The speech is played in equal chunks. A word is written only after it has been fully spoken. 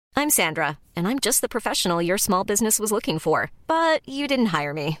I'm Sandra, and I'm just the professional your small business was looking for. But you didn't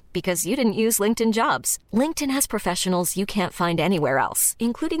hire me because you didn't use LinkedIn Jobs. LinkedIn has professionals you can't find anywhere else,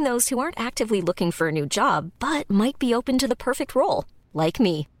 including those who aren't actively looking for a new job, but might be open to the perfect role, like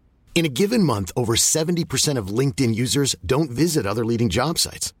me. In a given month, over 70% of LinkedIn users don't visit other leading job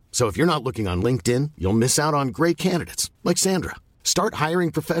sites. So if you're not looking on LinkedIn, you'll miss out on great candidates like Sandra. Start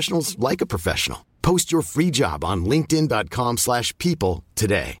hiring professionals like a professional. Post your free job on linkedin.com/people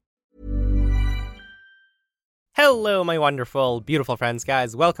today. Hello, my wonderful, beautiful friends,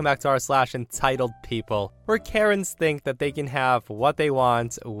 guys. Welcome back to r/entitled people, where Karens think that they can have what they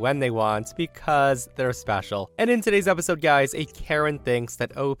want, when they want, because they're special. And in today's episode, guys, a Karen thinks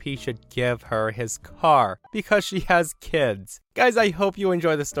that OP should give her his car because she has kids. Guys, I hope you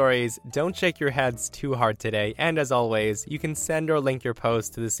enjoy the stories. Don't shake your heads too hard today. And as always, you can send or link your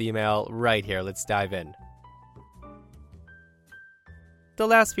post to this email right here. Let's dive in. The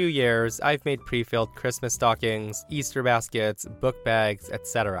last few years, I've made pre-filled Christmas stockings, Easter baskets, book bags,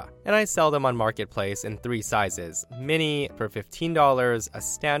 etc. And I sell them on Marketplace in 3 sizes: mini for $15, a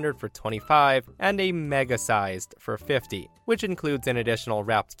standard for $25, and a mega-sized for $50, which includes an additional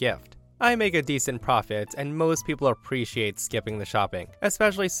wrapped gift. I make a decent profit, and most people appreciate skipping the shopping,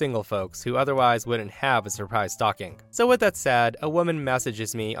 especially single folks who otherwise wouldn't have a surprise stocking. So with that said, a woman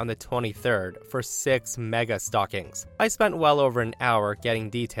messages me on the 23rd for 6 mega stockings. I spent well over an hour getting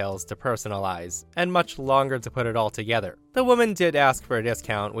details to personalize, and much longer to put it all together. The woman did ask for a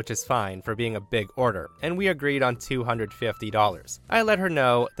discount, which is fine for being a big order, and we agreed on $250. I let her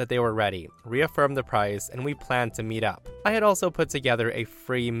know that they were ready, reaffirmed the price, and we planned to meet up. I had also put together a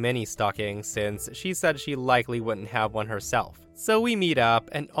free mini stocking since she said she likely wouldn't have one herself. So we meet up,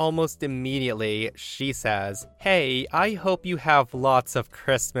 and almost immediately she says, "Hey, I hope you have lots of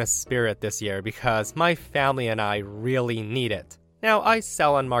Christmas spirit this year because my family and I really need it." Now, I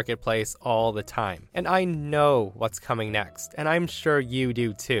sell on Marketplace all the time, and I know what's coming next, and I'm sure you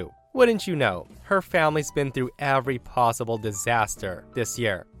do too. Wouldn't you know, her family's been through every possible disaster this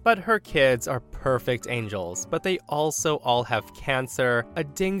year. But her kids are perfect angels, but they also all have cancer, a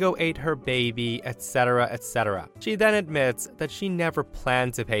dingo ate her baby, etc, etc. She then admits that she never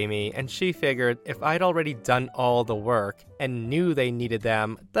planned to pay me, and she figured if I'd already done all the work and knew they needed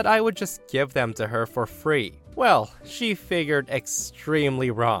them, that I would just give them to her for free. Well, she figured extremely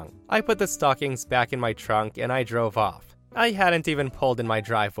wrong. I put the stockings back in my trunk and I drove off. I hadn't even pulled in my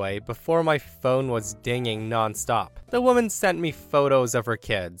driveway before my phone was dinging non-stop. The woman sent me photos of her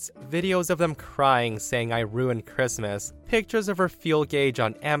kids, videos of them crying saying I ruined Christmas, pictures of her fuel gauge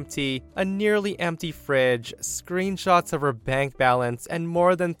on empty, a nearly empty fridge, screenshots of her bank balance, and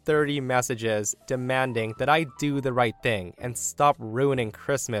more than 30 messages demanding that I do the right thing and stop ruining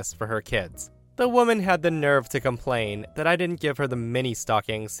Christmas for her kids. The woman had the nerve to complain that I didn't give her the mini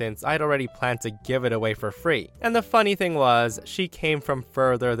stocking since I'd already planned to give it away for free. And the funny thing was, she came from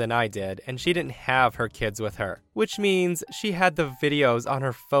further than I did, and she didn't have her kids with her, which means she had the videos on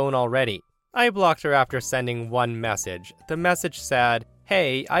her phone already. I blocked her after sending one message. The message said,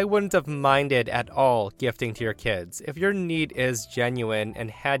 "Hey, I wouldn't have minded at all gifting to your kids if your need is genuine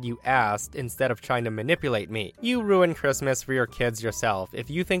and had you asked instead of trying to manipulate me. You ruin Christmas for your kids yourself if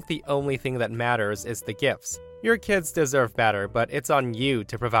you think the only thing that matters is the gifts. Your kids deserve better, but it's on you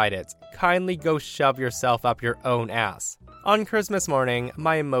to provide it. Kindly go shove yourself up your own ass." On Christmas morning,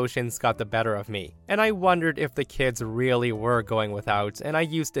 my emotions got the better of me, and I wondered if the kids really were going without, and I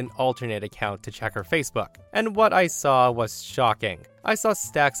used an alternate account to check her Facebook. And what I saw was shocking. I saw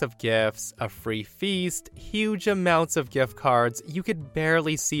stacks of gifts, a free feast, huge amounts of gift cards, you could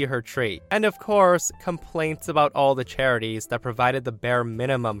barely see her tree, and of course, complaints about all the charities that provided the bare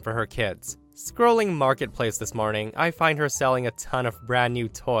minimum for her kids. Scrolling Marketplace this morning, I find her selling a ton of brand new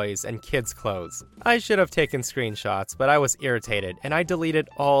toys and kids' clothes. I should have taken screenshots, but I was irritated, and I deleted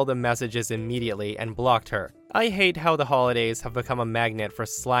all the messages immediately and blocked her. I hate how the holidays have become a magnet for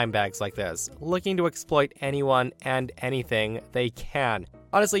slime bags like this, looking to exploit anyone and anything they can.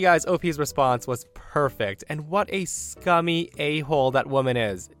 Honestly, guys, OP's response was perfect, and what a scummy a-hole that woman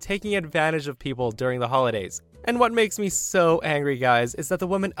is, taking advantage of people during the holidays. And what makes me so angry, guys, is that the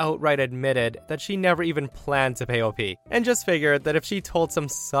woman outright admitted that she never even planned to pay OP, and just figured that if she told some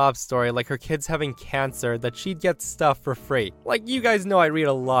sob story like her kids having cancer, that she'd get stuff for free. Like, you guys know I read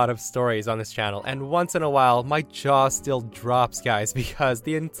a lot of stories on this channel, and once in a while, my jaw still drops, guys, because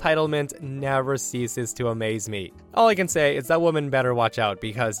the entitlement never ceases to amaze me. All I can say is that woman better watch out,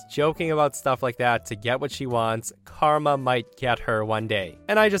 because joking about stuff like that to get what she wants, karma might get her one day.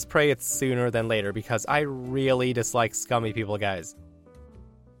 And I just pray it's sooner than later, because I really dislike scummy people, guys.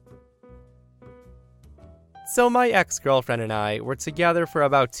 So my ex-girlfriend and I were together for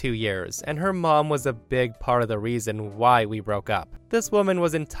about 2 years, and her mom was a big part of the reason why we broke up. This woman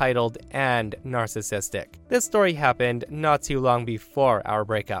was entitled and narcissistic. This story happened not too long before our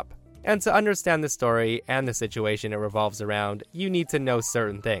breakup. And to understand the story and the situation it revolves around, you need to know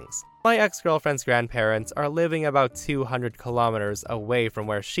certain things. My ex-girlfriend's grandparents are living about 200 kilometers away from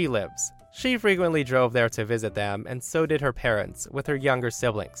where she lives. She frequently drove there to visit them, and so did her parents, with her younger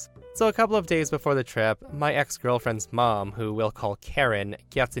siblings. So a couple of days before the trip, my ex-girlfriend's mom, who we'll call Karen,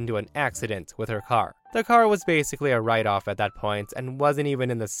 gets into an accident with her car. The car was basically a write-off at that point and wasn't even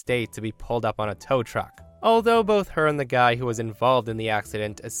in the state to be pulled up on a tow truck. Although both her and the guy who was involved in the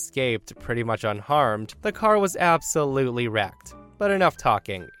accident escaped pretty much unharmed, the car was absolutely wrecked. But enough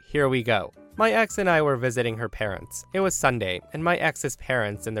talking, here we go. My ex and I were visiting her parents. It was Sunday, and my ex's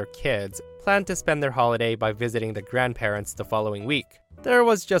parents and their kids planned to spend their holiday by visiting the grandparents the following week. There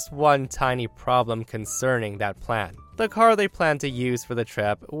was just one tiny problem concerning that plan. The car they planned to use for the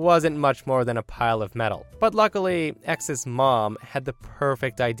trip wasn't much more than a pile of metal. But luckily, ex's mom had the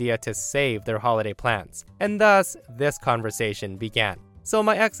perfect idea to save their holiday plans. And thus, this conversation began. So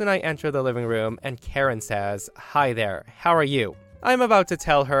my ex and I enter the living room, and Karen says, "Hi there, how are you?" I'm about to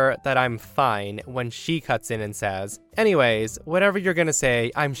tell her that I'm fine when she cuts in and says, "Anyways, whatever you're gonna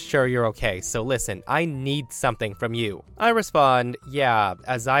say, I'm sure you're okay, so listen, I need something from you." I respond, "Yeah,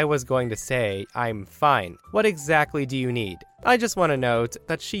 as I was going to say, I'm fine. What exactly do you need?" I just want to note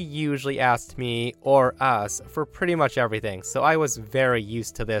that she usually asked me or us for pretty much everything, so I was very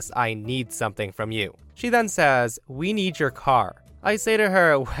used to this "I need something from you." She then says, "We need your car." I say to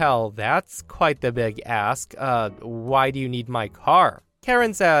her, "Well, that's quite the big ask. Why do you need my car?"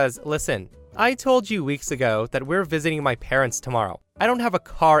 Karen says, "Listen, I told you weeks ago that we're visiting my parents tomorrow. I don't have a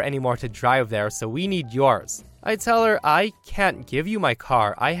car anymore to drive there, so we need yours." I tell her I can't give you my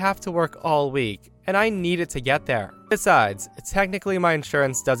car. I have to work all week, and I need it to get there. Besides, technically my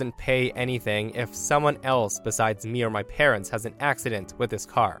insurance doesn't pay anything if someone else besides me or my parents has an accident with this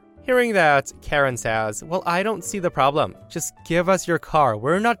car. Hearing that, Karen says, "Well, I don't see the problem. Just give us your car.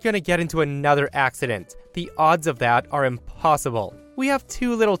 We're not going to get into another accident. The odds of that are impossible. We have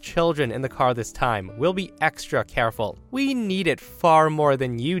 2 little children in the car this time. We'll be extra careful. We need it far more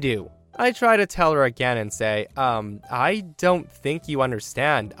than you do." I try to tell her again and say, I don't think you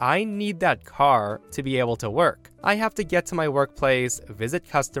understand. I need that car to be able to work. I have to get to my workplace, visit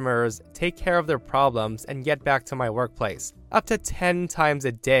customers, take care of their problems, and get back to my workplace. Up to 10 times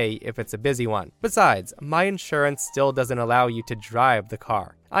a day if it's a busy one. Besides, my insurance still doesn't allow you to drive the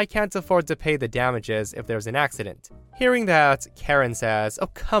car. I can't afford to pay the damages if there's an accident. Hearing that, Karen says, "Oh,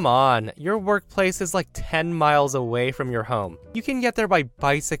 come on. Your workplace is like 10 miles away from your home. You can get there by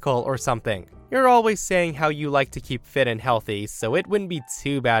bicycle or something. You're always saying how you like to keep fit and healthy, so it wouldn't be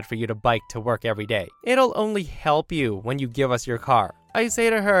too bad for you to bike to work every day. It'll only help you when you give us your car." I say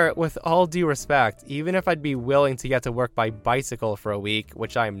to her, with all due respect, even if I'd be willing to get to work by bicycle for a week,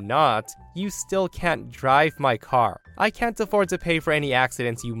 which I'm not, you still can't drive my car. I can't afford to pay for any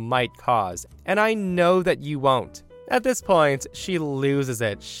accidents you might cause, and I know that you won't. At this point, she loses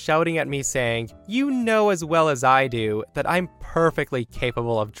it, shouting at me saying, "You know as well as I do that I'm perfectly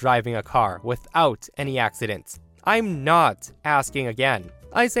capable of driving a car without any accidents. I'm not asking again."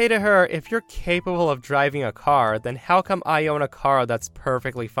 I say to her, "If you're capable of driving a car, then how come I own a car that's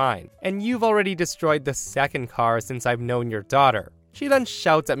perfectly fine? And you've already destroyed the second car since I've known your daughter." She then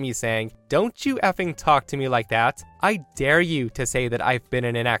shouts at me saying, "Don't you effing talk to me like that. I dare you to say that I've been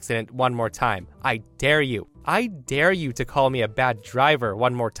in an accident one more time. I dare you. I dare you to call me a bad driver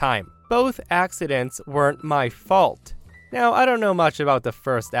one more time. Both accidents weren't my fault." Now, I don't know much about the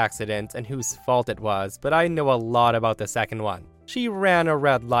first accident and whose fault it was, but I know a lot about the second one. She ran a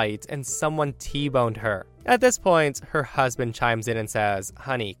red light and someone T-boned her. At this point, her husband chimes in and says,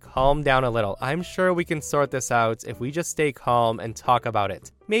 "Honey, calm down a little. I'm sure we can sort this out if we just stay calm and talk about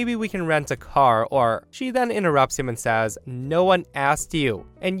it. Maybe we can rent a car or..." She then interrupts him and says, "No one asked you.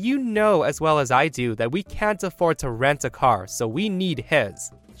 And you know as well as I do that we can't afford to rent a car, so we need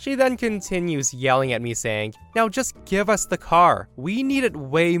his." She then continues yelling at me saying, "Now just give us the car. We need it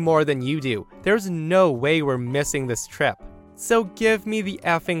way more than you do. There's no way we're missing this trip. So give me the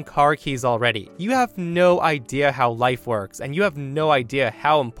effing car keys already. You have no idea how life works, and you have no idea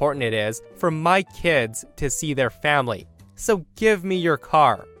how important it is for my kids to see their family. So give me your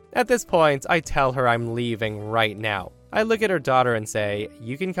car." At this point, I tell her I'm leaving right now. I look at her daughter and say,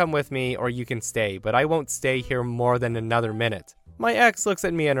 "You can come with me or you can stay, but I won't stay here more than another minute." My ex looks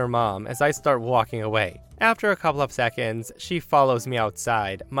at me and her mom as I start walking away. After a couple of seconds, she follows me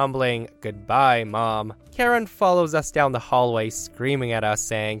outside, mumbling, "Goodbye, Mom." Karen follows us down the hallway, screaming at us,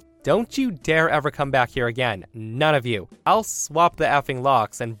 saying, don't you dare ever come back here again. None of you. I'll swap the effing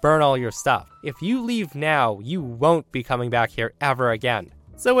locks and burn all your stuff. If you leave now, you won't be coming back here ever again.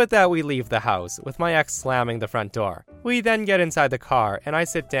 So with that, we leave the house, with my ex slamming the front door. We then get inside the car, and I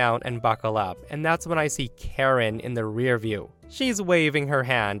sit down and buckle up, and that's when I see Karen in the rear view. She's waving her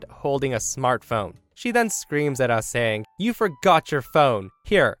hand, holding a smartphone. She then screams at us saying, "You forgot your phone.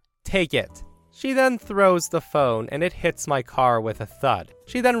 Here, take it." She then throws the phone, and it hits my car with a thud.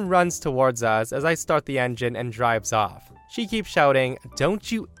 She then runs towards us as I start the engine and drives off. She keeps shouting,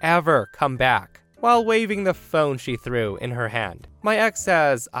 "Don't you ever come back," while waving the phone she threw in her hand. My ex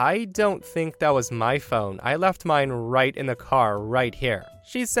says, "I don't think that was my phone. I left mine right in the car right here."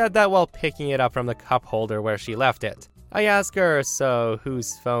 She said that while picking it up from the cup holder where she left it. I ask her, "So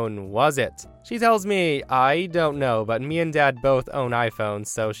whose phone was it?" She tells me, "I don't know, but me and Dad both own iPhones,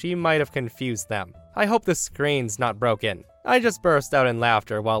 so she might have confused them. I hope the screen's not broken." I just burst out in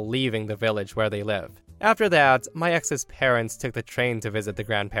laughter while leaving the village where they live. After that, my ex's parents took the train to visit the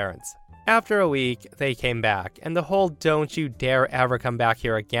grandparents. After a week, they came back, and the whole "don't you dare ever come back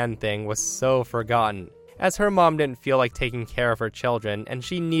here again" thing was so forgotten, as her mom didn't feel like taking care of her children and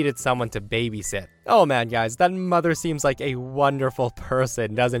she needed someone to babysit. Oh man, guys, that mother seems like a wonderful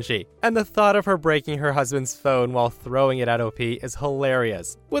person, doesn't she? And the thought of her breaking her husband's phone while throwing it at OP is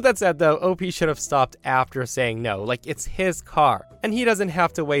hilarious. With that said though, OP should have stopped after saying no, like it's his car, and he doesn't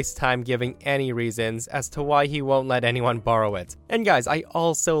have to waste time giving any reasons as to why he won't let anyone borrow it. And guys, I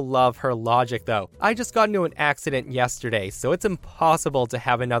also love her logic though. I just got into an accident yesterday, so it's impossible to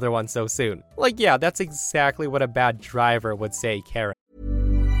have another one so soon. Like yeah, that's exactly what a bad driver would say, Karen.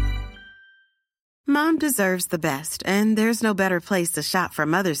 Mom deserves the best, and there's no better place to shop for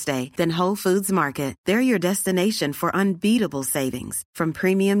Mother's Day than Whole Foods Market. They're your destination for unbeatable savings, from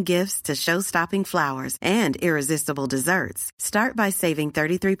premium gifts to show-stopping flowers and irresistible desserts. Start by saving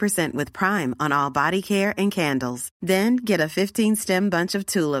 33% with Prime on all body care and candles. Then get a 15-stem bunch of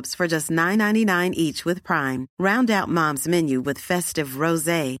tulips for just $9.99 each with Prime. Round out Mom's menu with festive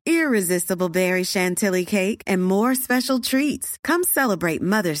rosé, irresistible berry chantilly cake, and more special treats. Come celebrate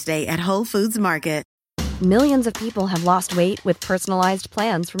Mother's Day at Whole Foods Market. Millions of people have lost weight with personalized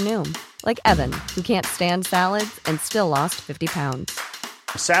plans from Noom. Like Evan, who can't stand salads and still lost 50 pounds.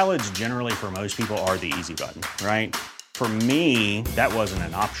 Salads generally for most people are the easy button, right? For me, that wasn't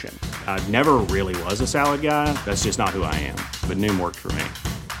an option. I never really was a salad guy. That's just not who I am. But Noom worked for me.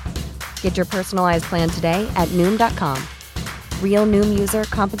 Get your personalized plan today at Noom.com. Real Noom user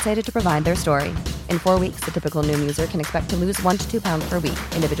compensated to provide their story. In 4 weeks, the typical Noom user can expect to lose 1 to 2 pounds per week.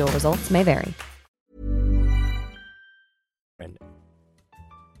 Individual results may vary.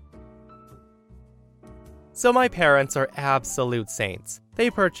 So my parents are absolute saints. They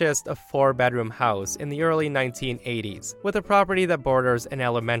purchased a 4-bedroom house in the early 1980s with a property that borders an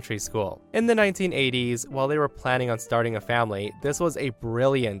elementary school. In the 1980s, while they were planning on starting a family, this was a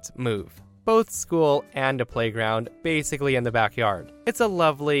brilliant move. Both school and a playground basically in the backyard. It's a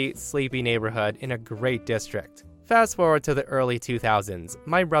lovely, sleepy neighborhood in a great district. Fast forward to the early 2000s,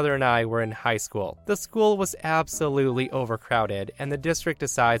 my brother and I were in high school. The school was absolutely overcrowded, and the district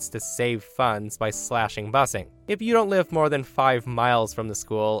decides to save funds by slashing busing. If you don't live more than 5 miles from the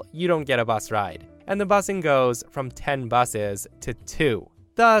school, you don't get a bus ride. And the busing goes from 10 buses to 2.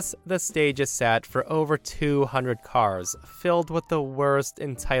 Thus, the stage is set for over 200 cars, filled with the worst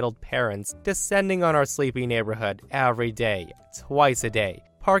entitled parents descending on our sleepy neighborhood every day, twice a day.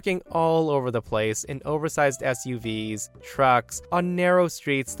 Parking all over the place in oversized SUVs, trucks, on narrow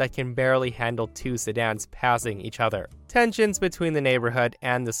streets that can barely handle 2 sedans passing each other. Tensions between the neighborhood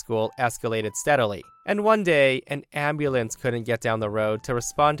and the school escalated steadily, and one day, an ambulance couldn't get down the road to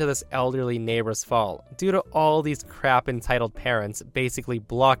respond to this elderly neighbor's fall due to all these crap entitled parents basically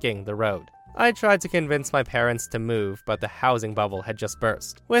blocking the road. I tried to convince my parents to move, but the housing bubble had just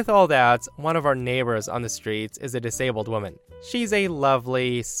burst. With all that, one of our neighbors on the streets is a disabled woman. She's a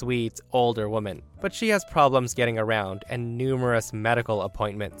lovely, sweet, older woman, but she has problems getting around and numerous medical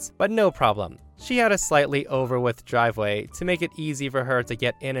appointments. But no problem. She had a slightly over-width driveway to make it easy for her to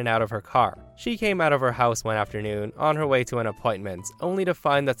get in and out of her car. She came out of her house one afternoon on her way to an appointment, only to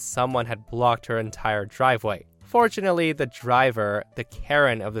find that someone had blocked her entire driveway. Fortunately, the driver, the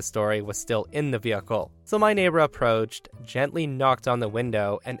Karen of the story, was still in the vehicle. So my neighbor approached, gently knocked on the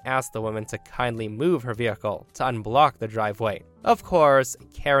window, and asked the woman to kindly move her vehicle to unblock the driveway. Of course,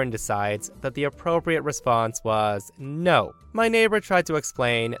 Karen decides that the appropriate response was no. My neighbor tried to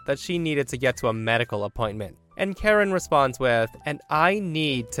explain that she needed to get to a medical appointment, and Karen responds with, "And I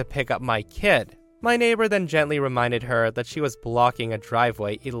need to pick up my kid." My neighbor then gently reminded her that she was blocking a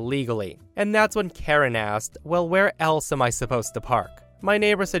driveway illegally. And that's when Karen asked, "Well, where else am I supposed to park?" My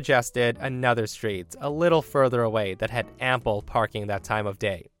neighbor suggested another street a little further away that had ample parking that time of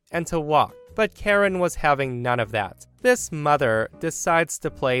day, and to walk. But Karen was having none of that. This mother decides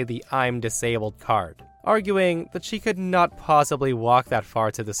to play the I'm disabled card, arguing that she could not possibly walk that far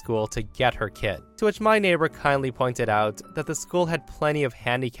to the school to get her kid, to which my neighbor kindly pointed out that the school had plenty of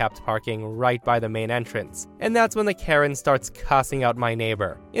handicapped parking right by the main entrance. And that's when the Karen starts cussing out my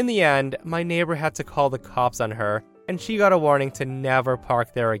neighbor. In the end, my neighbor had to call the cops on her, and she got a warning to never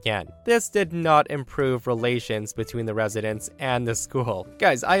park there again. This did not improve relations between the residents and the school.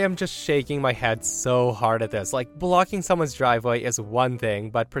 Guys, I am just shaking my head so hard at this. Like, blocking someone's driveway is one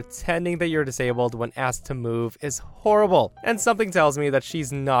thing, but pretending that you're disabled when asked to move is horrible. And something tells me that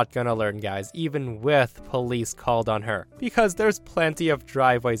she's not gonna learn, guys, even with police called on her, because there's plenty of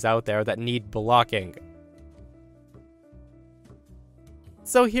driveways out there that need blocking.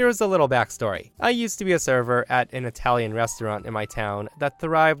 So here's a little backstory. I used to be a server at an Italian restaurant in my town that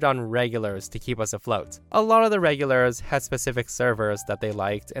thrived on regulars to keep us afloat. A lot of the regulars had specific servers that they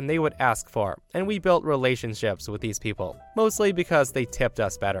liked and they would ask for, and we built relationships with these people, mostly because they tipped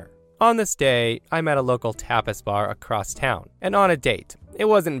us better. On this day, I'm at a local tapas bar across town, and on a date. It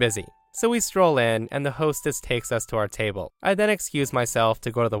wasn't busy. So we stroll in, and the hostess takes us to our table. I then excuse myself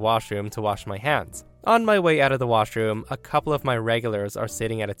to go to the washroom to wash my hands. On my way out of the washroom, a couple of my regulars are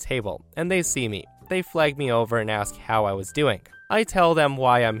sitting at a table, and they see me. They flag me over and ask how I was doing. I tell them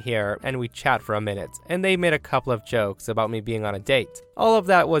why I'm here, and we chat for a minute, and they made a couple of jokes about me being on a date. All of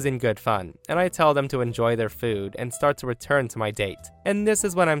that was in good fun, and I tell them to enjoy their food and start to return to my date. And this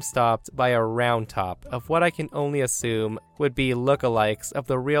is when I'm stopped by a round top of what I can only assume would be lookalikes of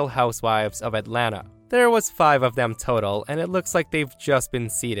the Real Housewives of Atlanta. There was 5 of them total, and it looks like they've just been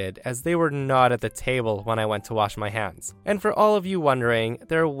seated, as they were not at the table when I went to wash my hands. And for all of you wondering,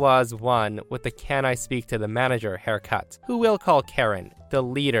 there was one with the "Can I speak to the manager" haircut, who we'll call Karen, the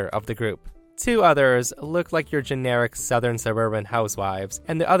leader of the group. 2 others looked like your generic southern suburban housewives,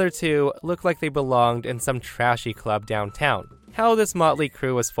 and the other 2 looked like they belonged in some trashy club downtown. How this motley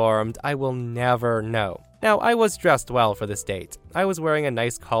crew was formed, I will never know. Now, I was dressed well for this date. I was wearing a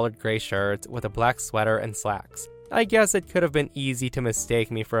nice collared gray shirt with a black sweater and slacks. I guess it could have been easy to mistake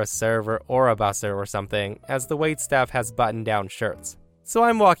me for a server or a busser or something, as the waitstaff has button-down shirts. So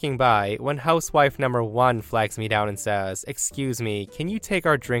I'm walking by when housewife number 1 flags me down and says, "Excuse me, can you take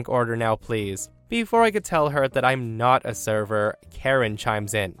our drink order now, please?" Before I could tell her that I'm not a server, Karen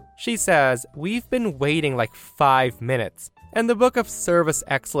chimes in. She says, "We've been waiting like 5 minutes. And the Book of Service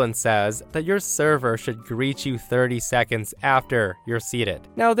Excellence says that your server should greet you 30 seconds after you're seated."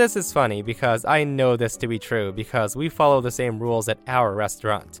 Now this is funny because I know this to be true because we follow the same rules at our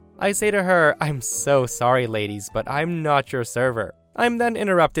restaurant. I say to her, "I'm so sorry ladies, but I'm not your server." I'm then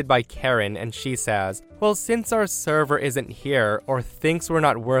interrupted by Karen and she says, "Well, since our server isn't here or thinks we're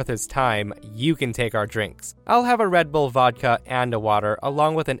not worth his time, you can take our drinks. I'll have a Red Bull vodka and a water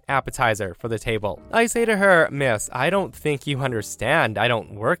along with an appetizer for the table." I say to her, "Miss, I don't think you understand. I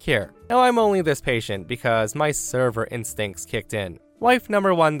don't work here." Now I'm only this patient because my server instincts kicked in. Wife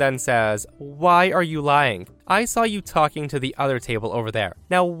number 1 then says, "Why are you lying? I saw you talking to the other table over there.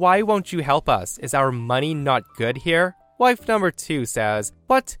 Now why won't you help us? Is our money not good here?" Wife number 2 says,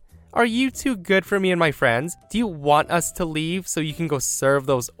 "What? Are you too good for me and my friends? Do you want us to leave so you can go serve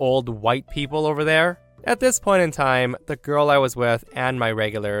those old white people over there?" At this point in time, the girl I was with and my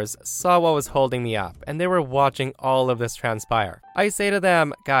regulars saw what was holding me up, and they were watching all of this transpire. I say to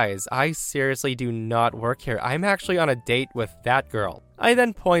them, "Guys, I seriously do not work here. I'm actually on a date with that girl." I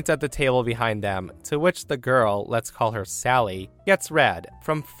then point at the table behind them, to which the girl, let's call her Sally, gets red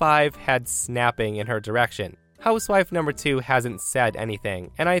from 5 heads snapping in her direction. Housewife number 2 hasn't said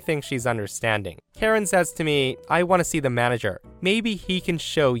anything, and I think she's understanding. Karen says to me, "I want to see the manager. Maybe he can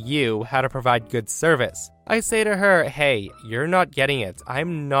show you how to provide good service." I say to her, "Hey, you're not getting it.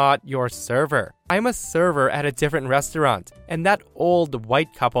 I'm not your server. I'm a server at a different restaurant, and that old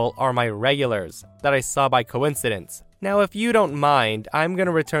white couple are my regulars that I saw by coincidence. Now, if you don't mind, I'm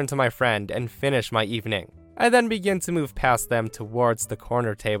gonna return to my friend and finish my evening." I then begin to move past them towards the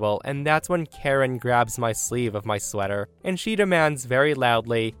corner table, and that's when Karen grabs my sleeve of my sweater, and she demands very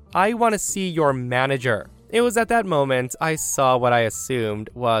loudly, "I want to see your manager." It was at that moment I saw what I assumed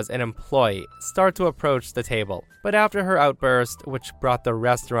was an employee start to approach the table, but after her outburst, which brought the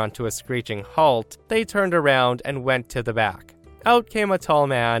restaurant to a screeching halt, they turned around and went to the back. Out came a tall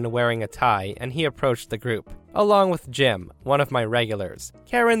man wearing a tie, and he approached the group, along with Jim, one of my regulars.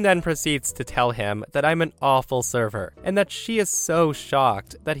 Karen then proceeds to tell him that I'm an awful server, and that she is so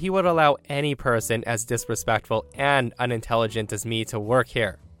shocked that he would allow any person as disrespectful and unintelligent as me to work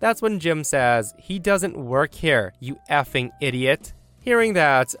here. That's when Jim says, "He doesn't work here, you effing idiot." Hearing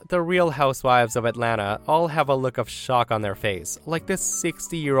that, the Real Housewives of Atlanta all have a look of shock on their face, like this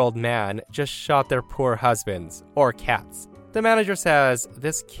 60-year-old man just shot their poor husbands, or cats. The manager says,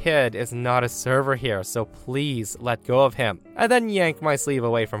 "This kid is not a server here, so please let go of him." I then yank my sleeve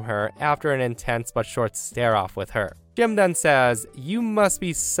away from her after an intense but short stare-off with her. Jim then says, "You must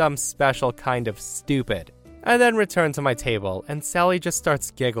be some special kind of stupid." I then return to my table, and Sally just starts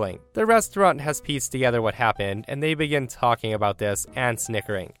giggling. The restaurant has pieced together what happened, and they begin talking about this and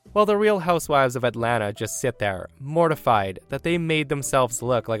snickering, while the Real Housewives of Atlanta just sit there, mortified that they made themselves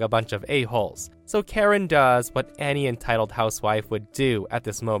look like a bunch of a-holes. So Karen does what any entitled housewife would do at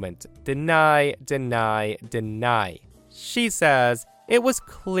this moment: deny, deny, deny. She says, "It was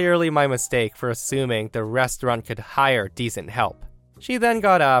clearly my mistake for assuming the restaurant could hire decent help." She then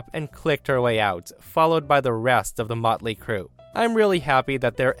got up and clicked her way out, followed by the rest of the motley crew. I'm really happy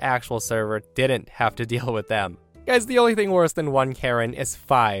that their actual server didn't have to deal with them. Guys, the only thing worse than one Karen is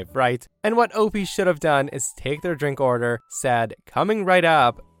 5, right? And what OP should have done is take their drink order, said, "Coming right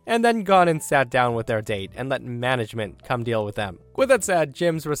up," and then gone and sat down with their date and let management come deal with them. With that said,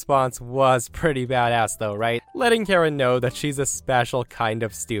 Jim's response was pretty badass though, right? Letting Karen know that she's a special kind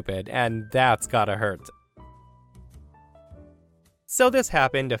of stupid, and that's gotta hurt. So this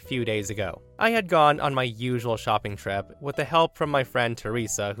happened a few days ago. I had gone on my usual shopping trip with the help from my friend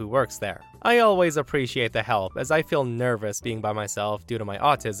Teresa, who works there. I always appreciate the help, as I feel nervous being by myself due to my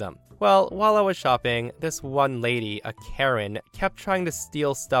autism. Well, while I was shopping, this one lady, a Karen, kept trying to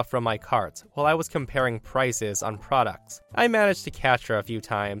steal stuff from my cart while I was comparing prices on products. I managed to catch her a few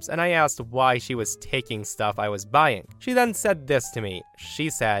times, and I asked why she was taking stuff I was buying. She then said this to me. She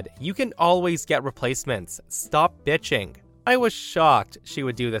said, "You can always get replacements. Stop bitching." I was shocked she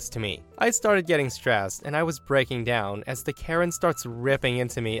would do this to me. I started getting stressed, and I was breaking down as the Karen starts ripping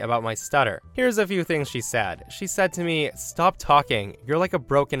into me about my stutter. Here's a few things she said. She said to me, "Stop talking. You're like a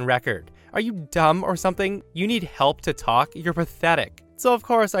broken record. Are you dumb or something? You need help to talk? You're pathetic." So of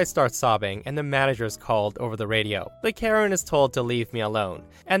course I start sobbing, and the manager's called over the radio. The Karen is told to leave me alone,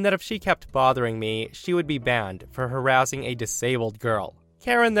 and that if she kept bothering me, she would be banned for harassing a disabled girl.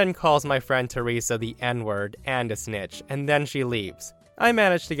 Karen then calls my friend Teresa the N-word and a snitch, and then she leaves. I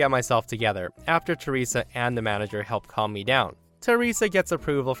manage to get myself together after Teresa and the manager help calm me down. Teresa gets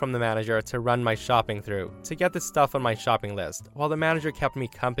approval from the manager to run my shopping through, to get the stuff on my shopping list, while the manager kept me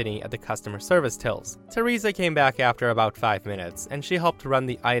company at the customer service tills. Teresa came back after about 5 minutes, and she helped run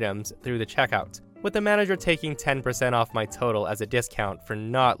the items through the checkout, with the manager taking 10% off my total as a discount for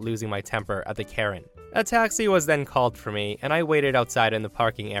not losing my temper at the Karen. A taxi was then called for me, and I waited outside in the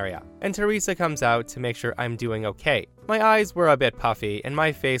parking area, and Teresa comes out to make sure I'm doing okay. My eyes were a bit puffy, and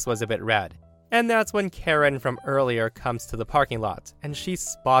my face was a bit red. And that's when Karen from earlier comes to the parking lot, and she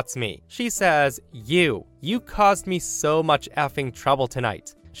spots me. She says, You caused me so much effing trouble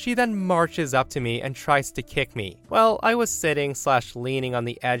tonight." She then marches up to me and tries to kick me. Well, I was sitting/leaning on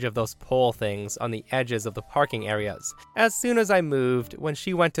the edge of those pole things on the edges of the parking areas. As soon as I moved, when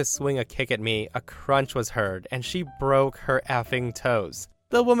she went to swing a kick at me, a crunch was heard, and she broke her effing toes.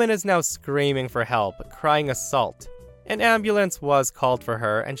 The woman is now screaming for help, crying assault. An ambulance was called for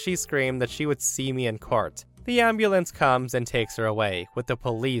her, and she screamed that she would see me in court. The ambulance comes and takes her away, with the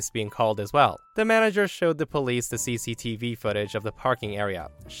police being called as well. The manager showed the police the CCTV footage of the parking area,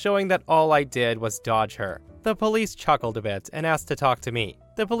 showing that all I did was dodge her. The police chuckled a bit and asked to talk to me.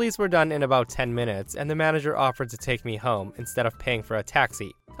 The police were done in about 10 minutes, and the manager offered to take me home instead of paying for a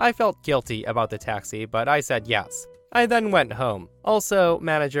taxi. I felt guilty about the taxi, but I said yes. I then went home. Also,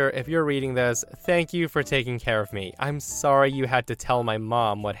 manager, if you're reading this, thank you for taking care of me. I'm sorry you had to tell my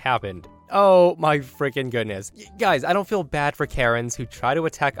mom what happened. Oh my freaking goodness. Guys, I don't feel bad for Karens who try to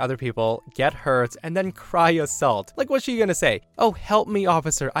attack other people, get hurt, and then cry assault. Like, what's she gonna say? "Oh, help me,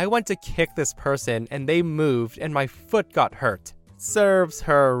 officer. I went to kick this person and they moved and my foot got hurt." Serves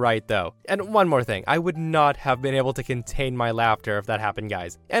her right, though. And one more thing, I would not have been able to contain my laughter if that happened,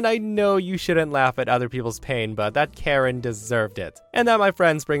 guys. And I know you shouldn't laugh at other people's pain, but that Karen deserved it. And that, my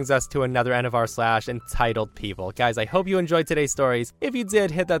friends, brings us to another end of our / entitled people. Guys, I hope you enjoyed today's stories. If you did,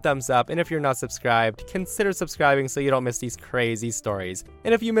 hit that thumbs up, and if you're not subscribed, consider subscribing so you don't miss these crazy stories.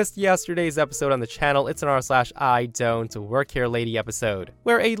 And if you missed yesterday's episode on the channel, it's an r/I don't work here lady episode,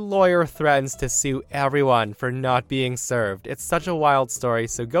 where a lawyer threatens to sue everyone for not being served. It's such a wild story,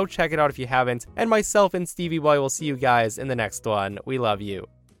 so go check it out if you haven't, and myself and Stevie Boy will see you guys in the next one. We love you.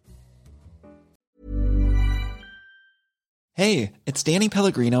 Hey, it's Danny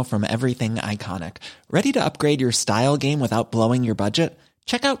Pellegrino from Everything Iconic. Ready to upgrade your style game without blowing your budget?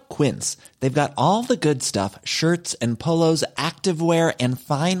 Check out Quince. They've got all the good stuff, shirts and polos, activewear, and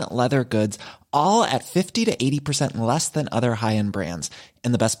fine leather goods, all at 50 to 80% less than other high-end brands.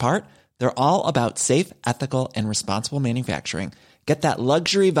 And the best part? They're all about safe, ethical, and responsible manufacturing. Get that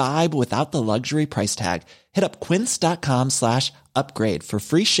luxury vibe without the luxury price tag. Hit up quince.com/upgrade for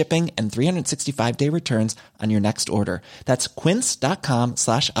free shipping and 365-day returns on your next order. That's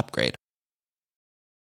quince.com/upgrade.